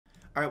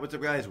Alright, what's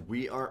up guys?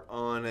 We are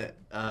on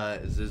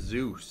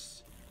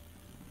Zeus.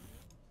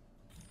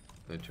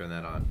 Let me turn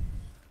that on.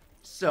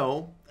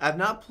 So, I've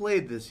not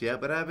played this yet,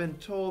 but I've been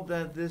told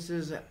that this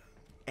is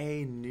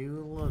a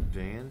new little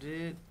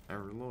bandit, a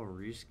little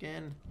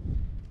reskin.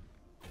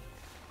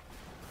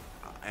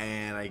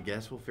 And I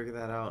guess we'll figure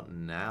that out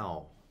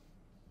now.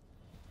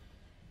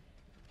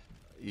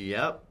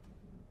 Yep.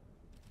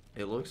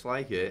 It looks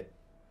like it.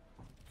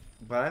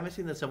 But I haven't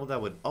seen the symbol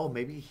that would... Oh,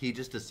 maybe he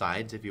just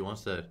decides if he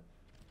wants to...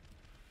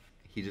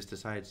 He just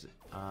decides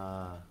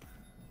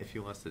if he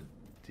wants to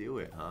do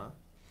it, huh?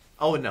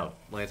 Oh, no.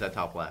 Lands at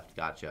top left.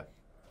 Gotcha.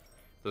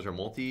 Those are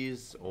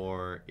multis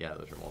or... Yeah,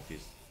 those are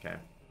multis. Okay.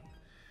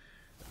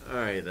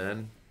 Alright,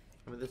 then.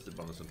 I mean, this is a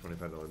bonus on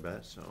 $25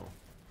 bet, so...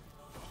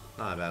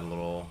 Not a bad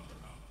little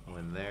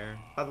win there.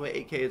 By the way,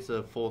 8K is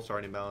a full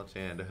starting balance,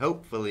 and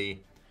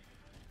hopefully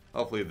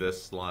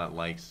this slot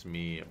likes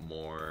me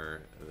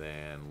more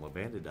than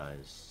Lavanda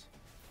does.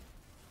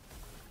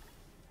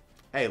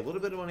 Hey, a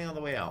little bit of money on the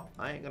way out.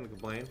 I ain't gonna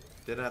complain.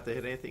 Didn't have to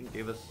hit anything.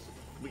 Gave us...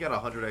 We got a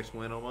 100x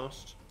win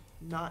almost.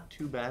 Not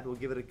too bad. We'll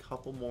give it a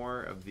couple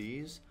more of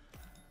these.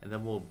 And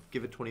then we'll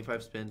give it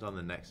 25 spins on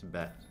the next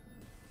bet.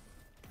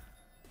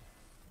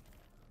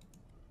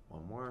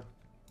 One more.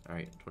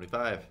 Alright,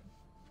 25.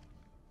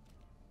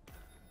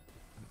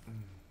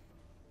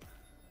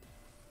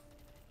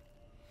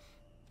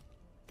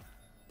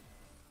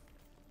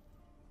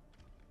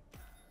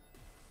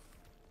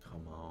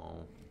 Come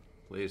on.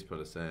 Please put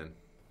us in.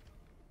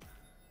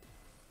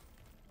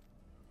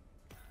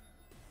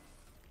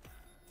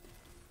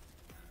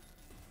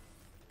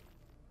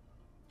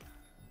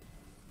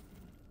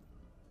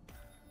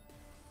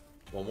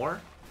 One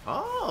more?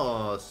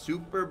 Oh,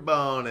 super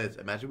bonus.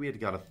 Imagine we had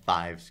got a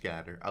 5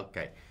 scatter.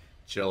 Okay,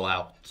 chill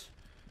out.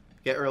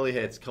 Get early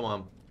hits. Come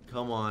on.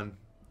 Come on.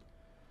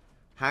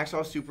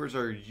 Hacksaw supers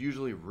are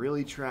usually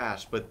really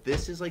trash, but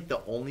this is like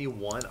the only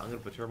one. I'm going to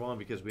put turbo on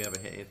because we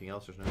haven't hit anything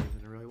else. There's no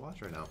reason to really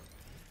watch right now.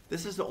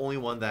 This is the only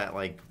one that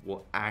like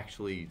will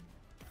actually,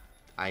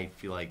 I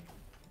feel like,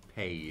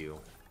 pay you.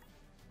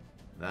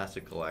 That's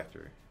a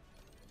collector.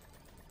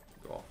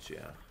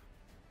 Gotcha.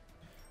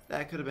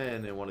 That could have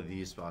been in one of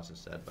these spots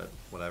instead, but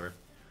whatever.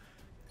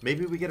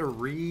 Maybe we get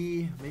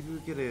maybe we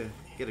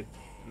get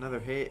another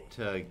hit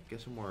to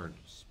get some more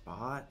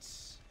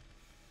spots.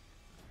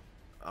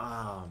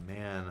 Oh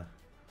man,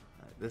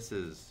 this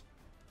is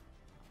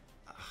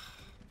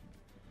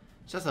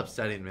it's just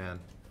upsetting, man.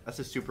 That's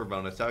a super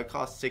bonus. That would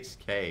cost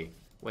 6K.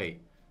 Wait, it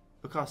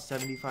would cost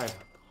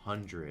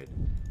 7,500.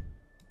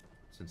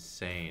 It's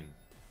insane.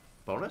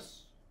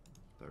 Bonus?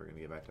 Thought we were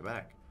gonna get back to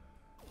back.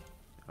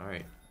 All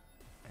right.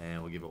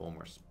 And we'll give it one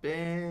more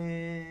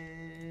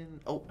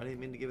spin. Oh, I didn't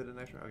mean to give it an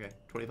extra. Okay,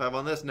 25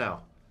 on this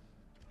now.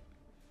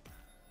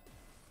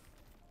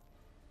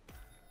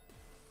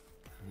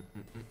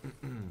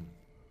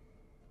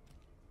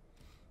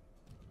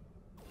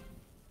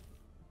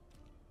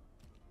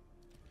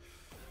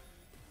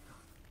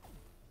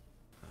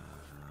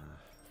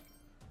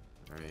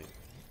 Alright.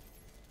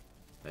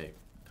 Hey,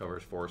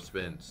 covers 4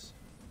 spins.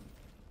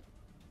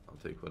 I'll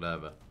take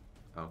whatever.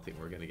 I don't think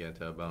we're going to get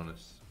to a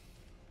bonus.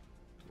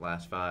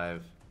 Last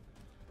 5.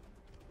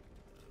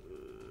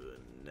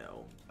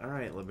 No.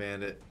 Alright,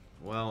 LaBandit.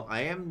 Well,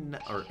 I am...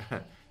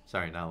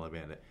 sorry, not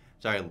LaBandit.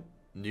 Sorry,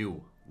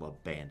 new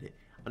LaBandit.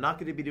 I'm not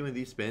going to be doing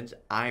these spins.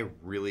 I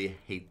really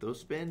hate those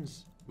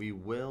spins. We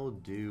will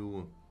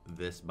do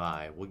this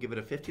buy. We'll give it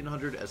a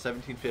 1,500, a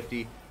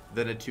 1,750,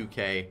 then a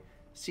 2K.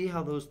 See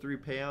how those 3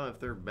 pay out. If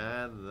they're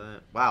bad,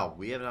 then... Wow,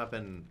 we have not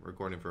been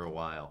recording for a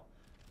while.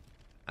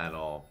 At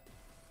all.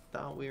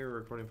 Thought we were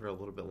recording for a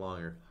little bit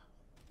longer.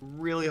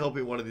 Really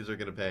hoping one of these are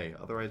going to pay.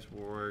 Otherwise,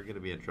 we're going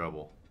to be in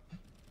trouble. Can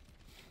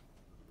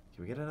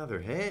we get another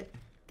hit?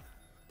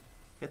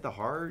 Hit the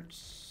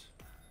hearts?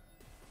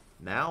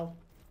 Now?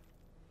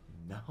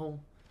 No?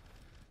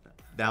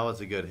 That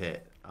was a good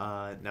hit.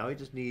 Now we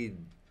just need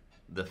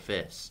the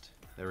fist.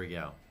 There we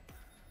go.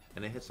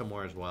 And it hit some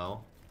more as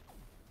well.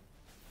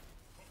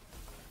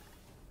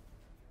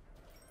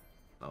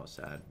 That was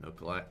sad. No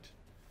collect.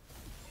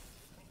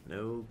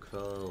 No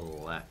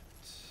collect.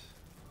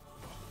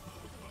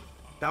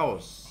 That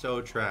was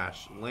so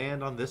trash.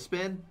 Land on this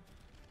spin?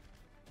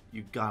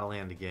 You gotta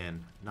land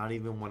again. Not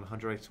even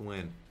 100x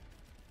win.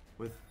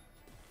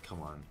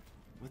 Come on.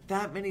 With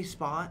that many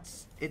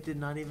spots, it did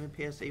not even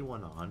pay us a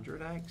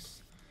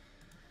 100x?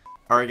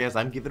 Alright guys,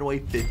 I'm giving away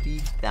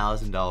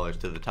 $50,000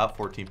 to the top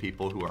 14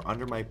 people who are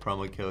under my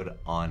promo code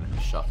on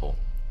Shuffle.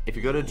 If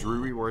you go to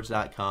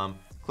drewrewards.com,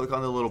 click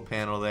on the little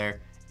panel there,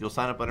 you'll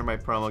sign up under my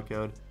promo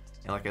code.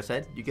 And like I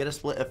said, you get a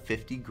split of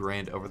 50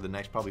 grand over the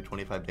next probably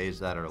 25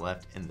 days that are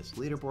left in this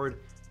leaderboard.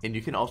 And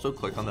you can also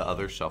click on the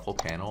other shuffle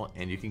panel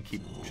and you can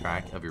keep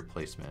track of your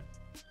placement.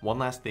 One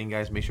last thing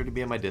guys, make sure to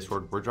be in my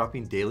Discord. We're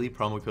dropping daily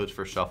promo codes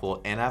for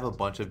shuffle and I have a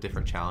bunch of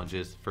different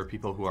challenges for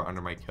people who are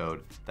under my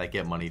code that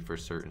get money for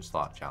certain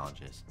slot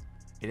challenges.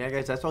 And yeah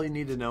guys, that's all you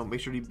need to know. Make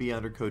sure to be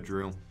under code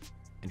Drew.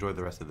 Enjoy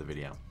the rest of the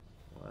video.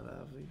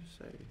 Whatever you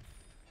say.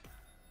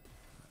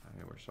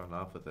 Alright, we're starting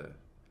off with a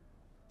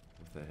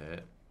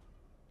hit.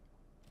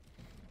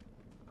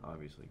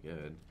 obviously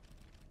good.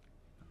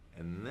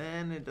 And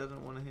then it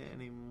doesn't want to hit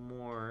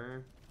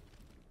anymore.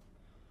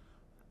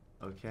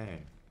 Okay.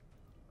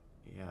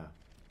 Yeah.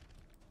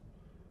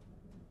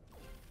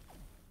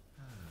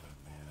 Oh,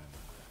 man.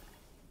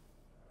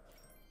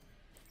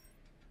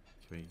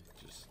 Can we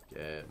just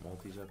get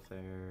multis up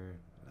there?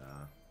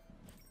 Nah.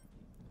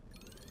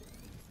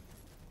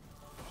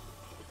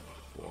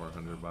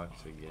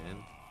 $400 again.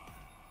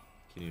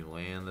 Can you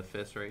land the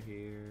fist right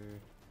here?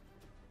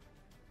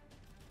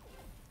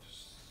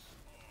 Just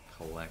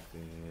collect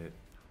it.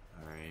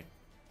 Alright.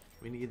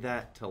 We need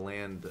that to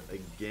land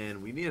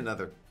again. We need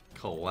another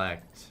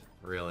collect,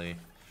 really.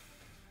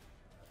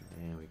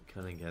 And we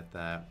couldn't get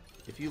that.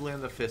 If you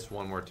land the fist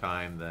one more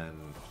time,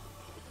 then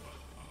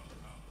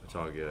it's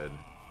all good.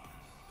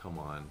 Come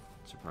on.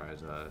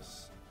 Surprise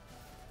us.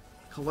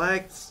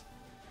 Collect!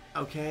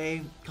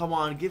 Okay. Come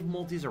on. Give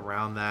multis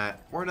around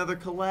that. Or another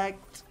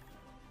collect.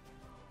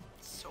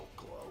 So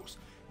close.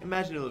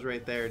 Imagine it was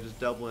right there. Just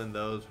doubling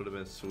those would have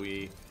been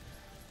sweet.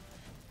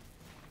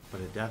 But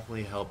it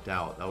definitely helped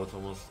out. That was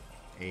almost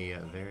a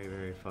very,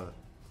 very fun.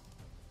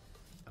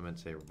 I meant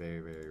to say very,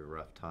 very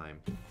rough time.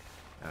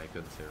 And I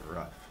couldn't say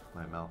rough.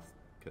 My mouth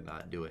could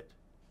not do it.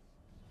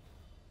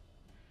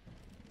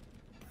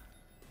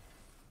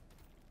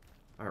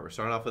 Alright, we're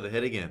starting off with a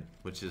hit again,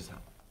 which is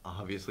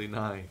obviously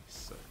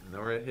nice.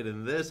 Now we're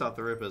hitting this off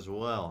the rip as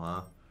well,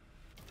 huh?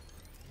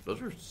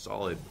 Those are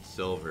solid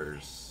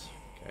silvers.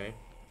 Okay.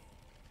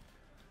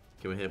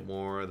 Can we hit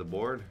more of the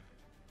board?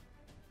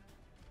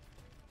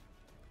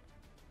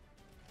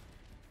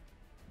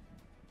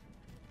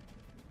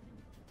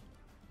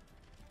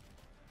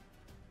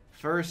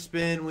 First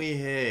spin we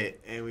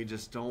hit, and we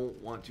just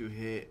don't want to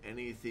hit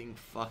anything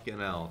fucking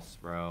else,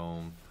 bro.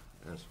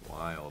 That's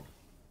wild.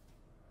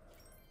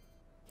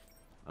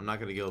 I'm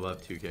not going to go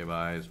above 2K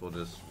buys. We'll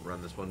just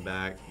run this one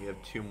back. We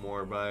have 2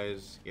 more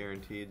buys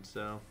guaranteed,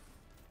 so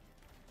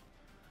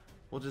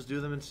we'll just do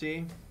them and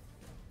see.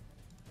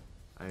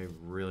 I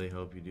really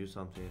hope you do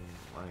something.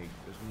 Like,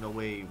 there's no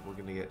way we're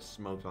going to get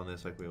smoked on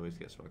this like we always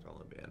get smoked on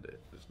the Bandit.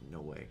 There's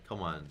no way.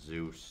 Come on,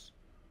 Zeus.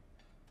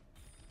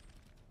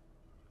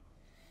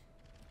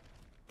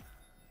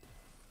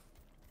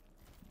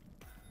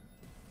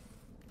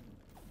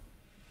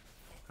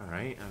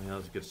 Alright, I mean, that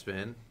was a good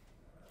spin.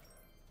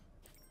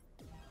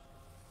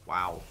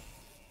 Wow.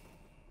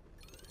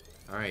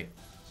 Alright,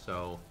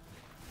 so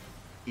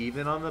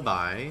even on the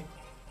buy,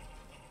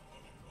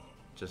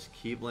 just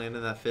keep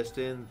landing that fist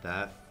in.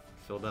 That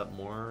filled up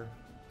more.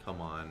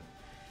 Come on.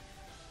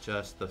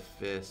 Just the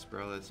fist,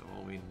 bro. That's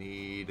all we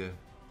need.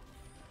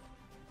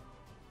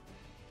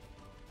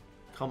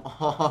 Come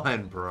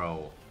on,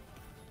 bro.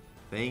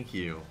 Thank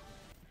you.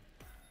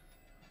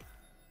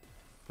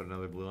 Put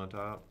another blue on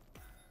top.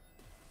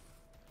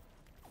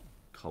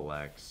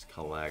 Collects,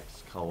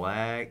 collects,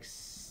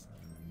 collects.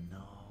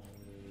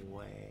 No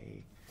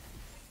way.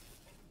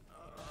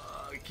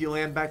 Can you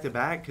land back to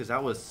back? Because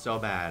that was so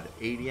bad.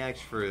 80x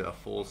for a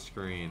full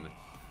screen.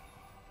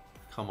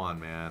 Come on,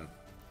 man.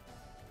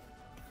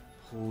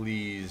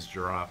 Please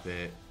drop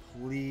it.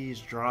 Please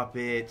drop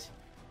it.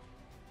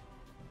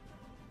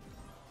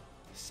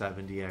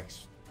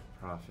 70x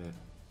profit.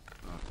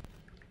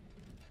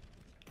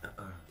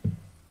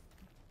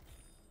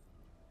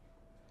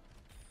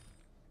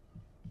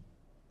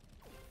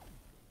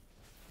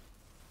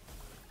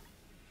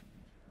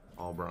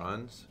 All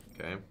bronze.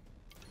 Okay.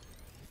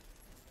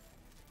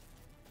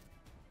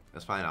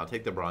 That's fine. I'll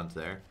take the bronze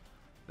there.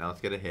 Now let's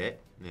get a hit,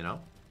 you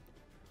know,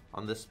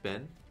 on this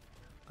spin.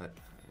 I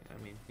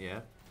mean,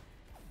 yeah.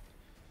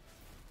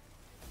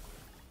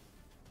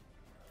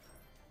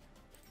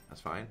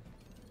 That's fine.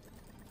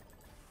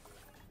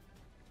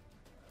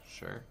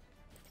 Sure.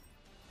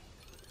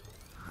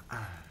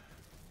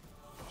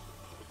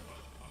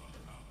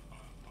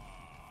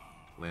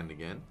 Land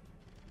again.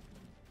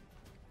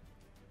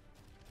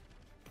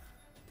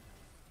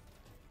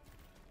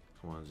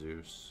 Come on,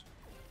 Zeus.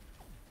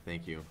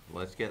 Thank you.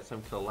 Let's get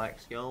some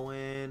collects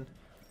going.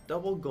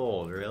 Double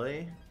gold,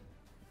 really?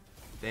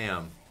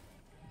 Damn.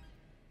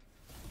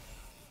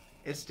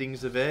 It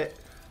stings a bit.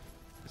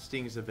 It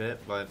stings a bit,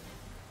 but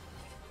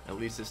at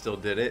least it still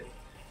did it.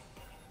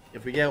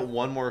 If we get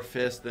one more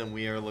fist, then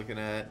we are looking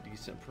at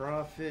decent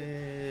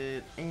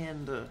profit.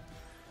 And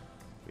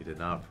we did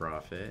not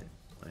profit.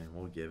 And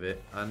we'll give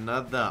it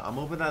another. I'm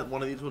hoping that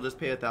one of these will just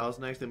pay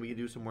 1,000 next, then we can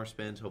do some more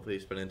spins. Hopefully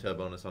spin into a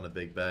bonus on a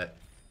big bet.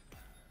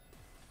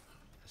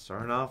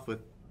 Starting off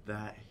with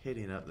that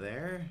hitting up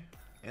there.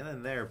 And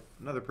then there,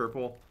 another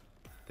purple.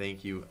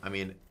 Thank you. I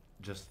mean,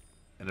 just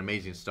an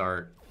amazing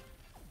start.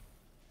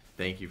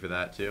 Thank you for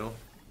that, too.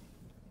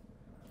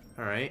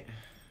 Alright.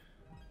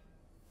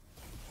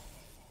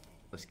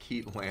 Let's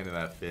keep landing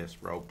that fist,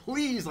 bro.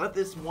 Please let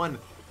this one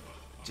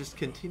just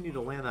continue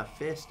to land that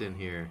fist in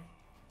here.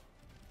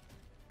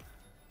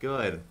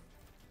 Good.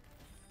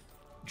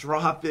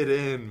 Drop it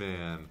in,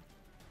 man.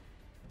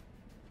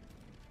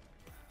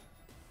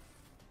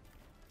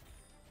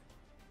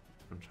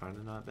 I'm trying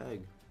to not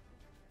beg.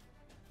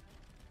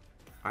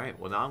 Alright,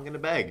 well now I'm gonna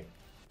beg.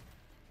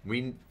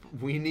 We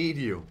need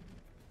you.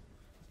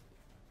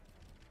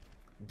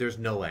 There's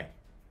no way.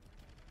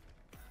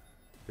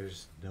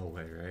 There's no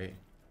way, right?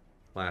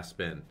 Last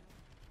spin.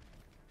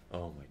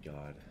 Oh my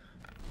god.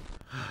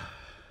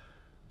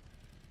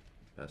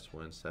 Best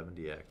win,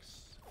 70x.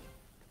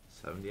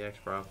 70x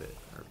profit,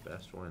 our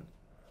best win.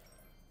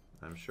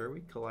 I'm sure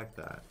we collect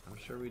that. I'm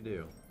sure we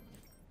do.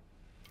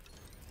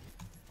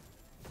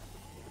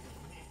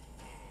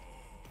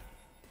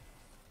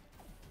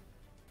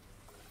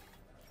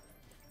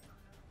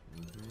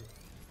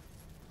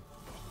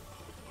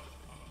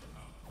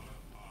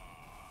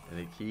 And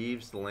it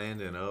keeps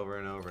landing over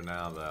and over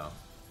now, though.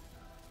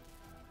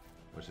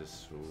 Which is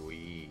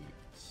sweet.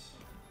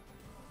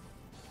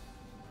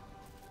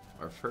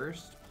 Our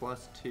first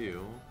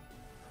 +2.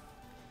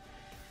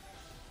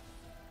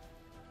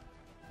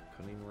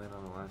 Couldn't even land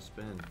on the last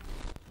spin.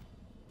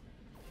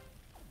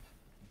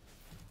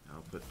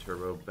 I'll put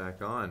turbo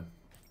back on.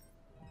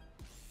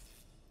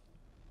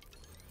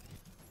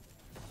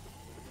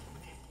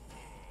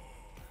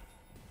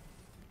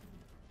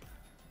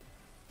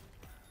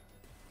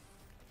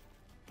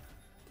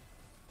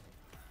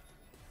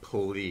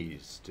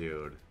 Please,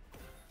 dude.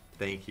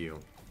 Thank you.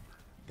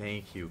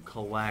 Thank you.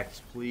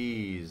 Collect,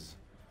 please.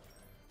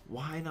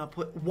 Why not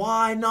put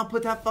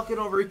that fucking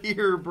over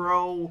here,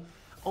 bro?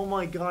 Oh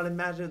my god,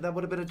 imagine that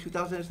would have been a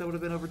 2000x, that would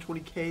have been over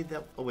 20k.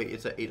 That, oh wait,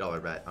 it's an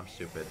 $8 bet. I'm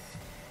stupid.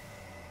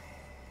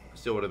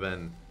 Still would have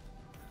been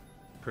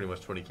pretty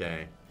much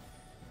 20k.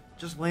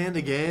 Just land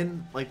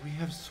again? Like, we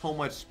have so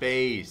much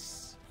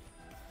space.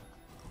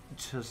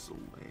 Just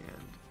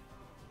land.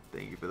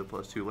 Thank you for the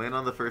 +2. Land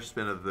on the first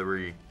spin of the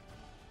re.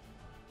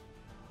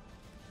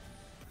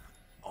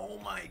 Oh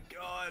my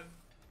god.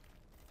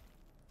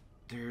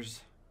 There's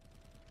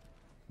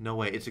no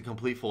way. It's a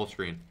complete full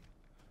screen.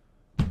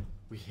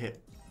 We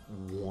hit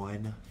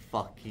one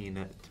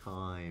fucking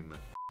time.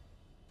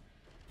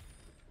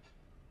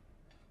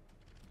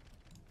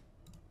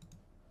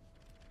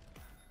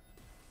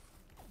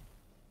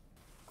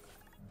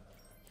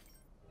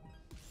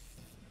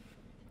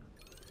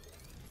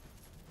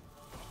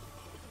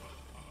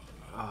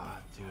 Ah,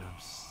 dude,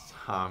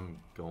 I'm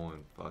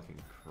going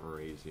fucking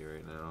crazy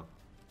right now.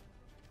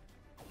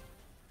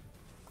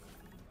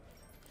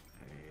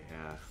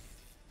 Yeah.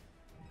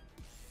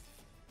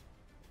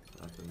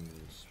 Nothing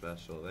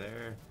special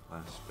there.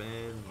 Last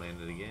spin,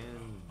 landed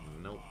again.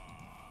 Nope.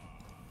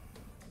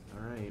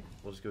 Alright,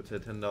 we'll just go to a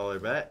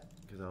 $10 bet,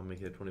 because I'll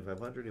make it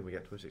 2,500 and we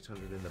got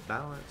 2,600 in the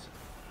balance.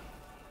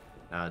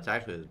 Now, it's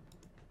actually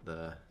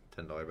the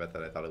 $10 bet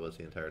that I thought it was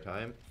the entire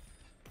time.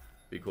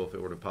 Be cool if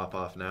it were to pop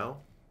off now.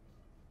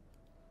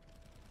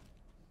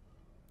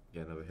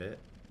 Get another hit.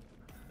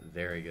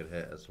 Very good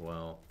hit as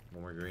well.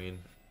 One more green.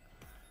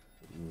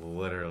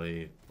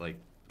 Literally, like,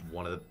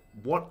 one of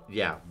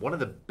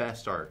the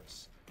best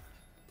arts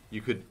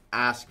you could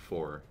ask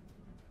for.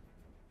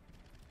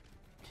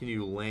 Can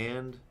you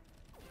land?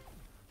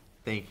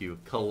 Thank you.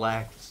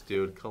 Collects,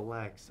 dude.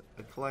 Collects.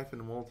 I collect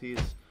in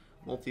multis.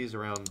 Multis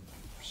around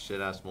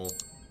shit-ass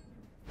multis.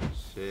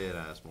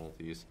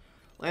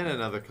 Land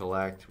another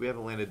collect. We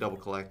haven't landed double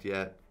collect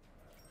yet.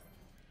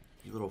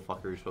 You little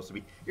fucker, you're supposed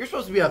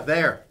to be up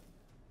there.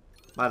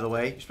 By the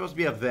way, you're supposed to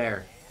be up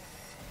there.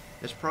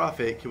 It's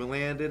profit. Can we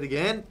land it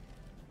again?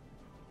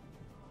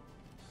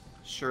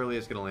 Surely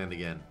it's gonna land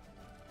again.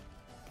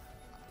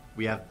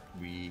 We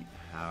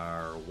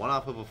are one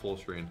off of a full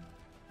screen.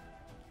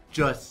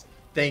 Just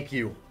thank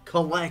you.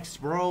 Collects,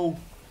 bro.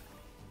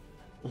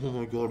 Oh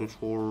my god, it's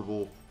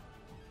horrible.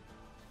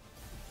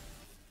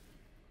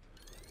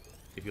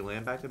 If you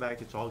land back to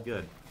back, it's all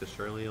good. Because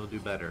surely it'll do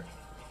better.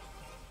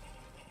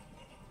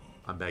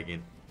 I'm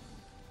begging.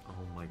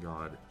 Oh my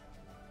god.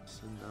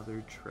 It's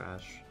another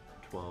trash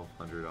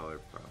 $1,200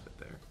 profit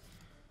there.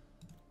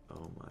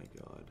 Oh my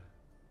god.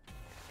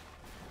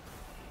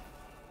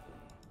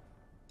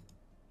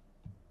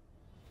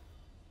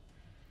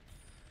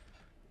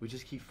 We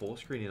just keep full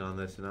screening on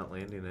this and not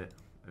landing it.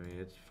 I mean,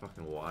 it's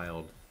fucking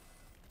wild.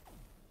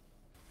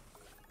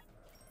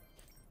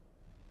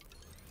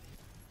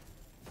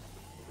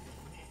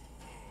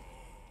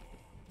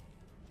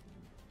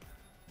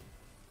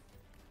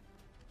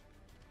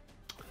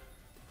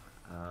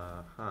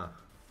 Huh.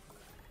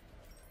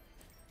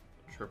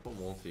 Triple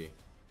multi.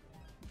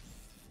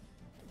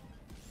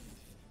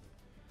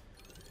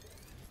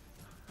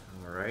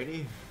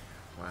 Alrighty.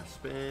 Last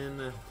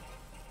spin.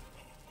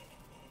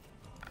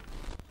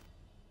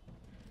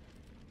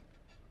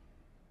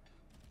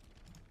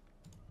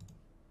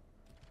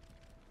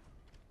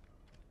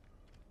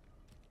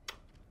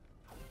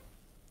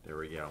 There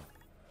we go.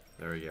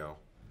 There we go.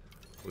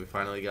 We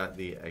finally got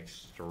the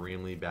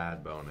extremely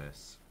bad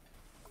bonus.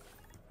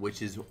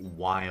 Which is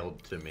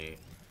wild to me.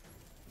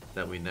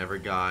 That we never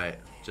got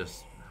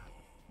just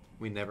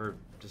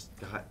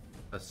got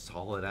a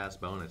solid ass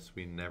bonus.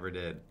 We never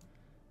did.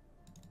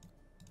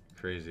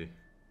 Crazy.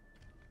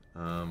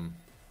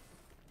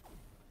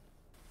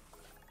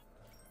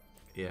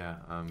 Yeah,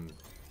 I'm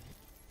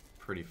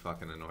pretty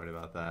fucking annoyed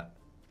about that.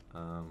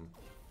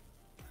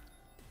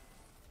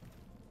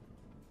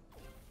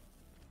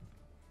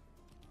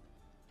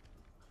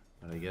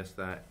 And I guess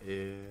that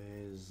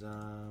is,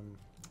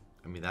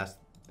 I mean,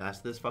 that's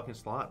this fucking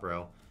slot,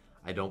 bro.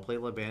 I don't play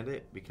Le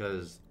Bandit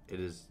because it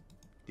is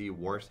the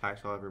worst hack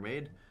I've ever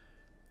made.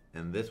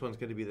 And this one's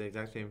going to be the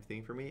exact same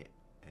thing for me.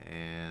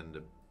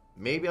 And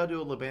maybe I'll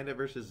do a Le Bandit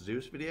versus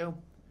Zeus video.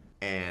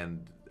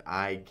 And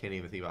I can't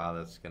even think about how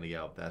that's going to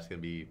go. That's going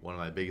to be one of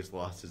my biggest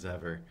losses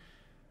ever.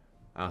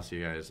 I'll see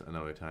you guys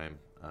another time.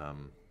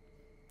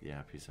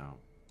 Yeah, peace out.